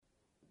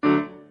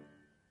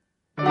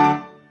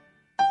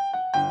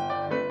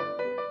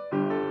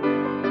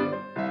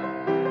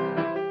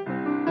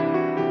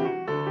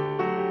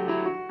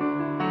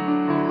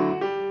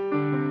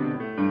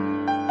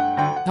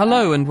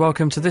Hello and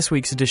welcome to this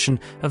week's edition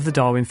of the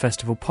Darwin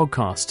Festival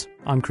podcast.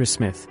 I'm Chris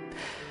Smith.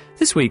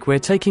 This week we're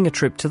taking a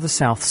trip to the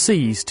South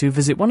Seas to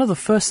visit one of the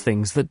first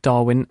things that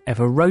Darwin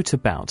ever wrote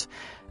about.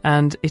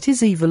 And it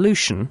is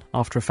evolution,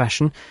 after a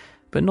fashion,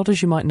 but not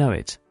as you might know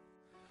it.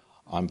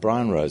 I'm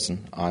Brian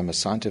Rosen. I'm a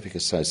scientific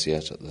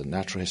associate at the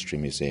Natural History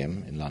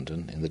Museum in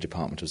London in the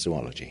Department of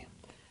Zoology.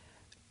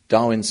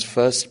 Darwin's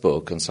first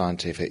book on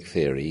scientific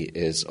theory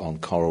is on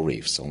coral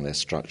reefs, on their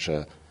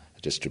structure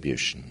and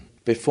distribution.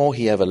 Before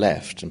he ever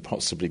left, and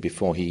possibly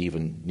before he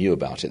even knew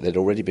about it, there'd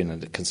already been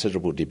a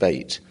considerable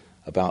debate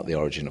about the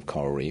origin of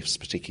coral reefs,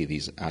 particularly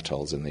these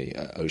atolls in the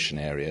ocean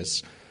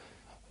areas,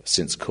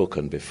 since Cook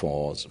and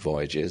before's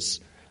voyages,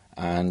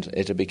 and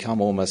it had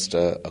become almost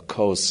a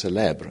cause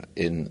célèbre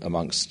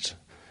amongst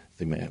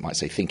the, might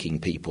say, thinking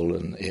people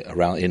and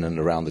in and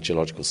around the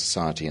Geological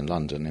Society in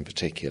London in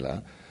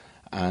particular.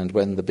 And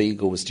when the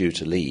Beagle was due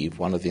to leave,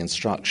 one of the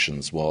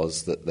instructions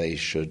was that they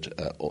should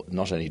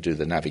not only do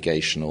the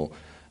navigational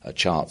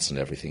charts and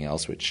everything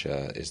else, which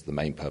is the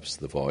main purpose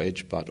of the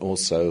voyage, but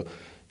also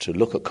to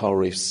look at coral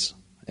reefs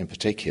in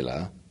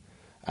particular,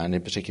 and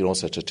in particular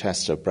also to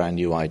test a brand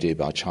new idea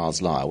by Charles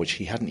Lyell, which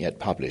he hadn't yet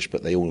published,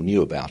 but they all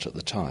knew about at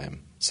the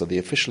time. So the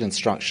official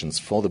instructions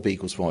for the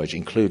Beagle's voyage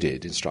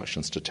included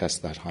instructions to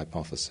test that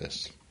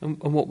hypothesis.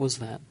 And what was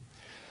that?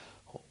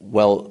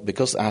 Well,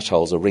 because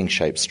atolls are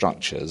ring-shaped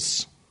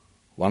structures,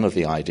 one of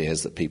the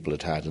ideas that people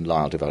had had, and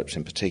Lyell developed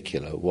in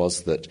particular,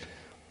 was that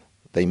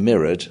they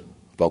mirrored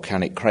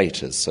volcanic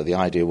craters. So the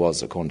idea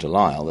was, according to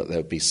Lyell, that there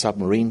would be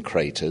submarine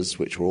craters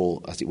which were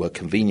all, as it were,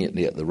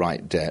 conveniently at the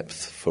right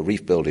depth for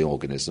reef-building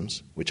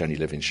organisms, which only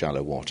live in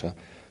shallow water,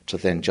 to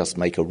then just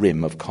make a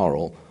rim of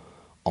coral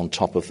on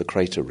top of the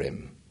crater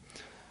rim.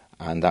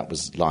 And that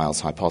was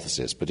Lyell's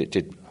hypothesis, but it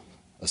did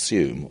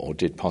assume, or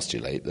did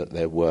postulate, that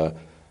there were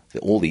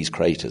all these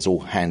craters all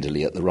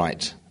handily at the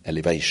right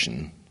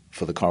elevation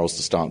for the corals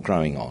to start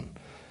growing on.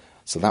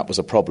 So that was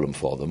a problem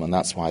for them, and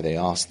that's why they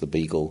asked the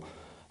Beagle,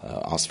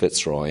 asked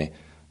Fitzroy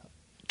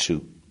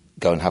to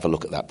go and have a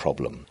look at that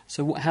problem.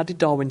 So how did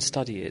Darwin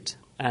study it,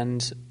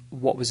 and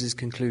what was his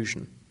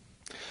conclusion?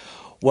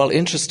 Well,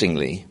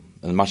 interestingly,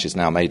 and much is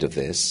now made of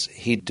this,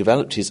 he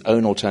developed his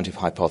own alternative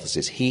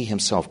hypothesis. He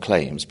himself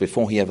claims,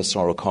 before he ever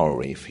saw a coral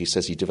reef, he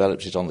says he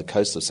developed it on the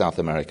coast of South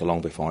America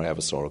long before he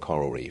ever saw a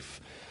coral reef.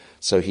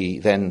 So he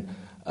then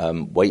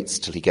waits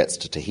till he gets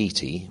to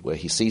Tahiti, where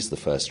he sees the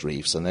first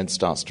reefs, and then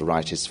starts to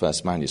write his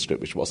first manuscript,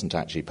 which wasn't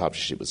actually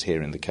published. It was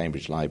here in the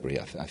Cambridge Library,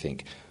 I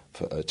think,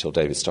 till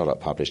David Stoddart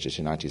published it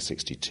in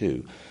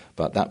 1962.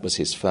 But that was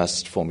his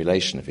first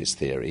formulation of his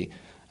theory,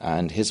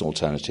 and his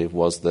alternative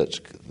was that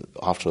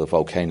after the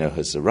volcano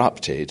has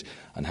erupted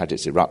and had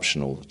its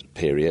eruptional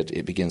period,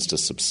 it begins to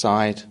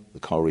subside,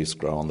 the coral reefs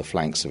grow on the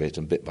flanks of it,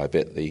 and bit by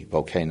bit the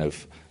volcano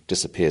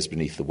disappears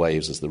beneath the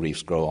waves as the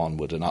reefs grow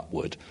onward and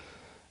upward,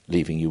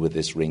 leaving you with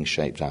this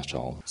ring-shaped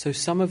atoll. So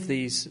some of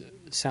these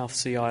South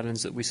Sea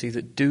islands that we see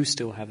that do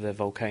still have their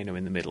volcano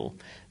in the middle,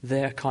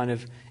 they're kind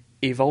of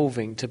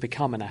evolving to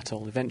become an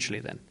atoll eventually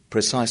then?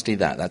 Precisely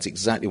that. That's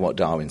exactly what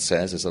Darwin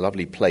says. There's a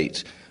lovely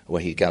plate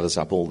where he gathers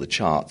up all the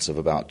charts of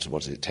about,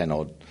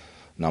 10-odd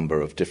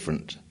number of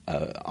different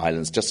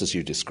islands, just as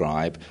you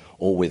describe,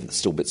 all with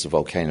still bits of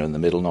volcano in the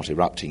middle, not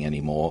erupting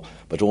anymore,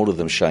 but all of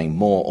them showing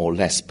more or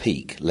less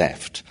peak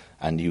left.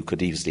 And you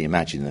could easily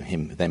imagine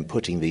him then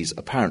putting these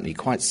apparently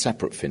quite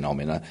separate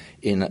phenomena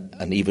in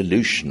an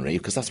evolutionary,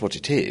 because that's what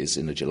it is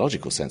in the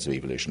geological sense of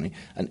evolutionary,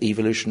 an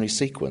evolutionary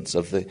sequence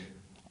of the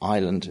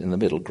island in the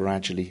middle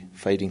gradually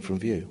fading from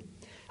view.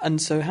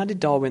 And so how did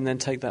Darwin then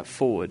take that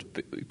forward?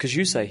 Because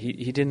you say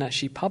he didn't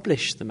actually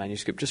publish the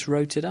manuscript, just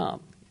wrote it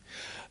up.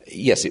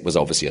 Yes, it was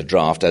obviously a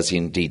draft, as he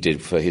indeed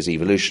did for his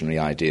evolutionary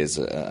ideas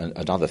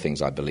and other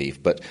things, I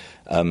believe. But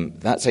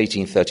that's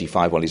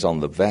 1835 while he's on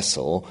the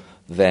vessel.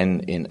 Then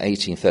in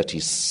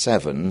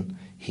 1837,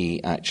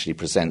 he actually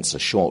presents a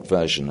short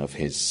version of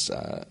his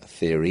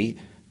theory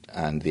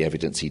and the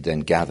evidence he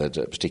then gathered,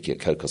 particularly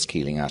at Cocos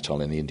Keeling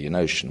Atoll in the Indian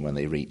Ocean when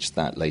they reached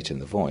that late in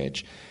the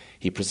voyage.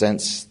 He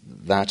presents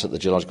that at the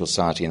Geological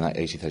Society in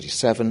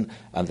 1837,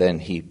 and then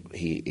he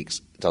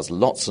does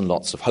lots and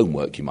lots of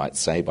homework, you might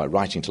say, by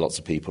writing to lots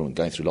of people and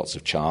going through lots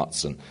of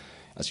charts. And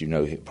as you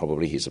know,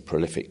 probably he's a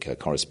prolific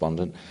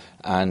correspondent.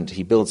 And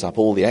he builds up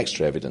all the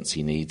extra evidence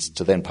he needs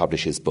to then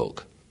publish his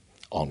book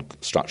on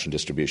structure and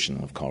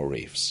distribution of coral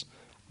reefs.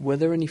 Were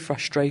there any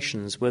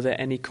frustrations? Were there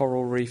any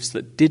coral reefs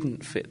that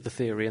didn't fit the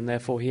theory, and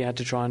therefore he had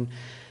to try and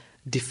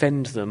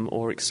defend them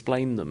or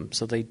explain them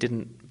so they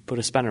didn't put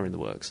a spanner in the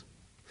works?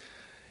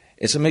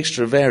 It's a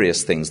mixture of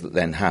various things that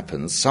then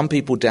happens. Some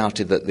people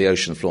doubted that the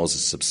ocean floors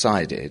had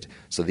subsided,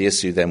 so the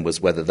issue then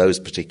was whether those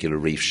particular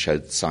reefs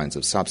showed signs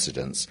of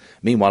subsidence.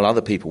 Meanwhile,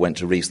 other people went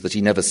to reefs that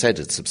he never said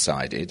had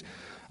subsided,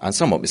 and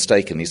somewhat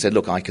mistakenly said,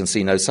 look, I can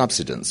see no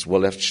subsidence.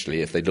 Well,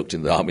 actually, if they'd looked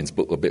in Darwin's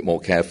book a bit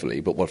more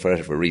carefully, but for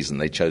whatever reason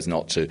they chose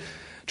not to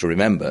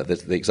remember,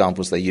 that the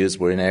examples they used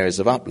were in areas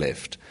of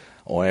uplift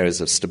or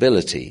areas of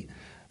stability.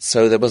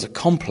 So there was a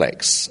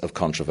complex of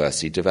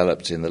controversy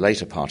developed in the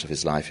later part of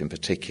his life in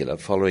particular,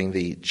 following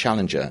the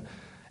Challenger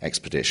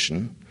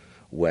expedition,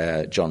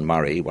 where John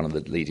Murray, one of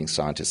the leading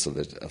scientists of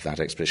that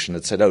expedition,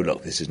 had said, oh,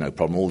 look, this is no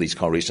problem. All these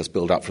coral reefs just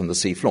build up from the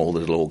seafloor. All the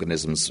little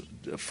organisms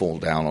fall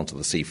down onto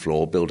the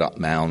seafloor, build up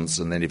mounds,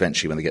 and then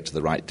eventually when they get to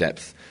the right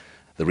depth,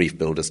 the reef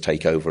builders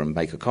take over and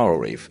make a coral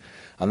reef.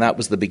 And that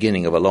was the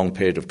beginning of a long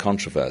period of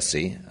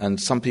controversy. And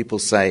some people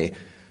say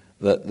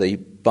that the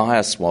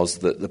bias was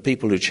that the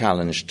people who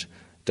challenged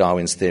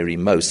Darwin's theory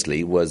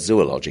mostly were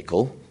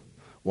zoological,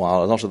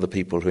 while a lot of the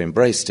people who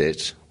embraced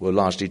it were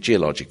largely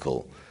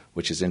geological,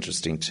 which is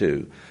interesting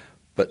too.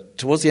 But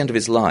towards the end of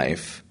his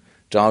life,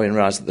 Darwin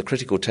realized that the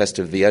critical test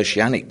of the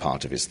oceanic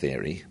part of his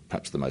theory,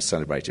 perhaps the most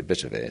celebrated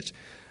bit of it,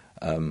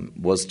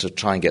 was to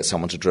try and get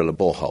someone to drill a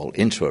borehole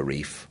into a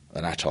reef,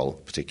 an atoll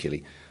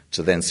particularly,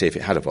 to then see if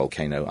it had a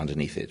volcano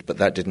underneath it. But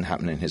that didn't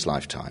happen in his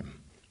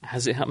lifetime.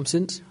 Has it happened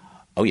since?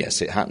 Oh,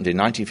 yes, it happened in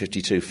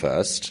 1952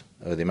 first.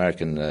 The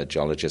American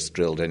geologists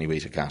drilled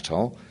Eniwetok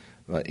Atoll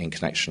in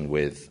connection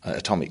with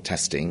atomic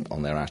testing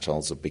on their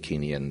atolls of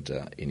Bikini and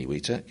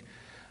Eniwetok,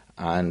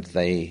 and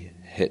they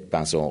hit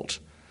basalt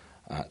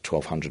at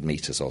 1,200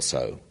 metres or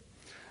so.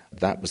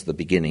 That was the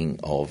beginning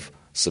of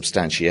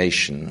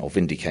substantiation, or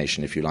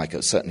vindication, if you like,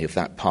 certainly of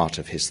that part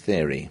of his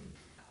theory.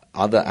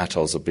 Other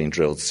atolls have been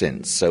drilled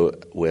since, so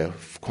we're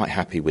quite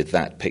happy with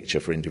that picture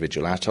for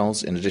individual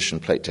atolls. In addition,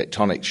 plate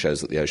tectonics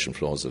shows that the ocean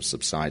floors have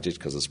subsided,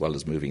 because as well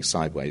as moving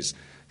sideways,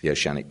 the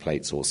oceanic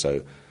plates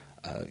also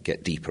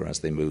get deeper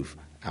as they move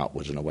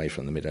outward and away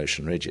from the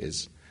mid-ocean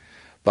ridges.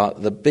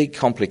 But the big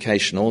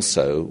complication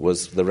also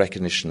was the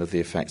recognition of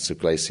the effects of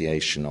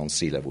glaciation on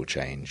sea level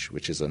change,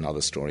 which is another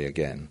story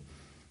again.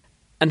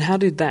 And how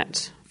did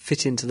that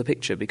fit into the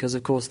picture? Because,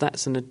 of course,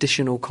 that's an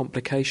additional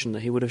complication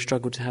that he would have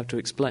struggled to have to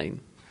explain.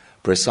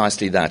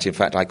 Precisely that. In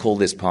fact, I call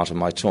this part of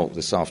my talk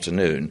this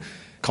afternoon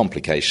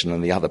complication,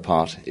 and the other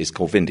part is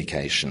called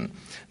vindication.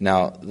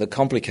 Now, the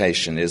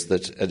complication is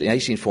that in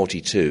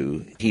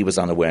 1842, he was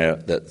unaware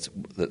that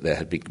there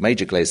had been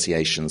major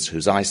glaciations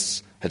whose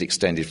ice had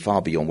extended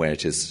far beyond where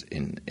it is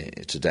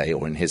today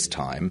or in his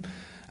time,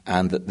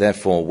 and that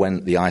therefore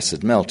when the ice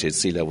had melted,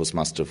 sea levels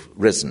must have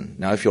risen.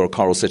 Now, if you're a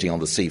coral sitting on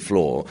the sea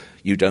floor,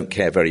 you don't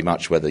care very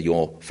much whether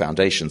your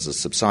foundations are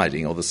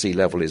subsiding or the sea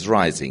level is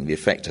rising. The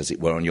effect, as it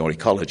were, on your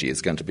ecology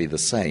is going to be the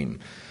same.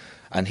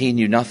 And he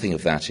knew nothing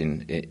of that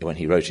when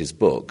he wrote his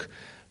book.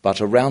 But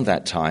around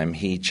that time,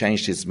 he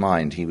changed his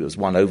mind. He was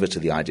won over to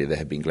the idea there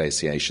had been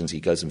glaciations.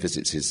 He goes and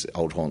visits his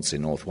old haunts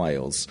in North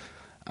Wales,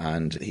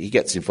 and he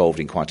gets involved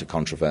in quite a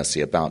controversy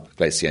about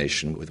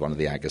glaciation with one of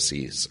the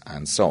Agassiz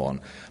and so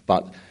on.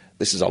 But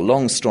this is a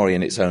long story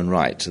in its own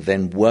right to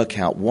then work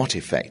out what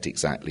effect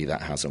exactly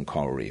that has on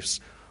coral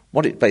reefs.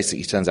 What it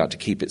basically turns out, to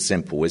keep it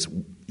simple, is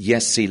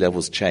yes, sea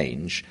levels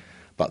change,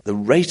 but the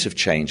rate of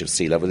change of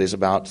sea level is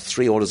about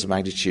 3 orders of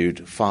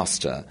magnitude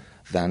faster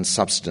than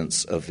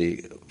subsidence of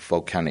the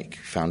volcanic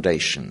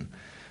foundation.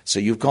 So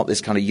you've got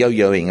this kind of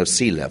yo-yoing of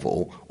sea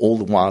level all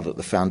the while that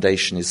the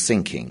foundation is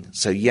sinking.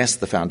 So yes,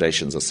 the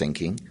foundations are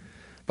sinking,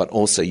 but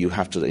also you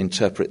have to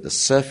interpret the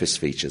surface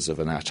features of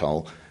an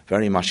atoll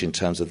very much in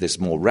terms of this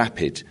more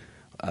rapid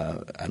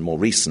and more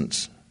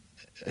recent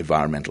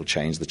environmental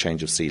change, the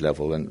change of sea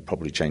level and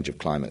probably change of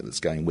climate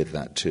that's going with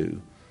that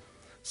too.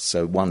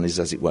 So one is,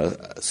 as it were,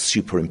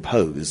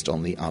 superimposed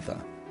on the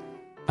other.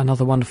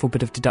 Another wonderful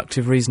bit of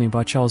deductive reasoning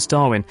by Charles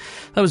Darwin.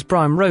 That was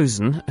Brian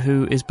Rosen,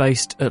 who is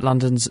based at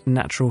London's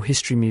Natural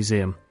History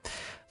Museum.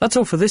 That's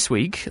all for this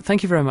week.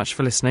 Thank you very much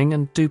for listening,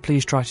 and do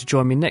please try to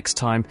join me next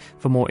time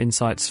for more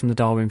insights from the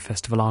Darwin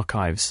Festival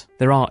archives.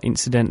 There are,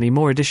 incidentally,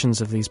 more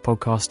editions of these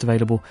podcasts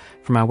available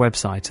from our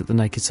website at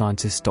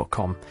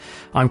thenakedscientist.com.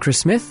 I'm Chris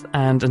Smith,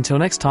 and until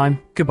next time,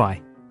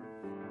 goodbye.